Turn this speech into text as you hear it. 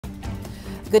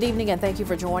Good evening and thank you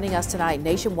for joining us tonight.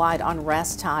 Nationwide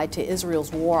unrest tied to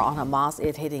Israel's war on Hamas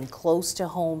is hitting close to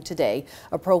home today.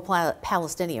 A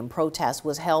pro-Palestinian protest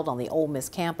was held on the Ole Miss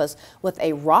campus with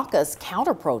a raucous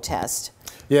counter-protest.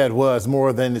 Yeah, it was.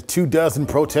 More than 24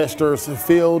 protesters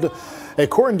filled a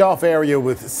cordoned-off area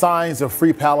with signs of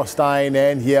Free Palestine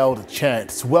and yelled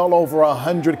chants. Well over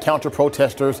 100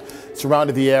 counter-protesters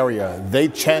surrounded the area. They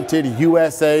chanted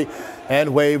USA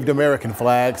and waved American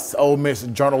flags. Ole Miss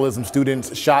journalism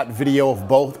students shot video of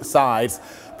both sides.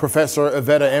 Professor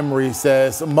Yvetta Emery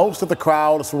says most of the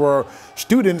crowds were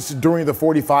students during the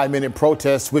 45-minute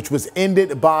protest, which was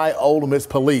ended by Ole Miss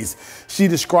police. She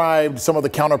described some of the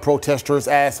counter-protesters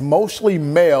as mostly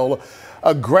male,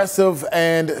 aggressive,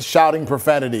 and shouting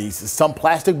profanities. Some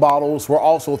plastic bottles were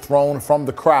also thrown from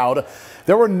the crowd.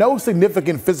 There were no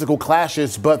significant physical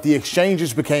clashes, but the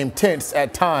exchanges became tense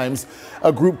at times.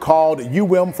 A group called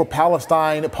for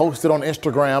Palestine posted on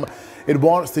Instagram it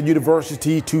wants the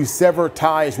university to sever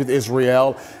ties with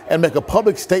Israel and make a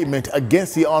public statement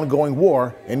against the ongoing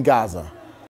war in Gaza.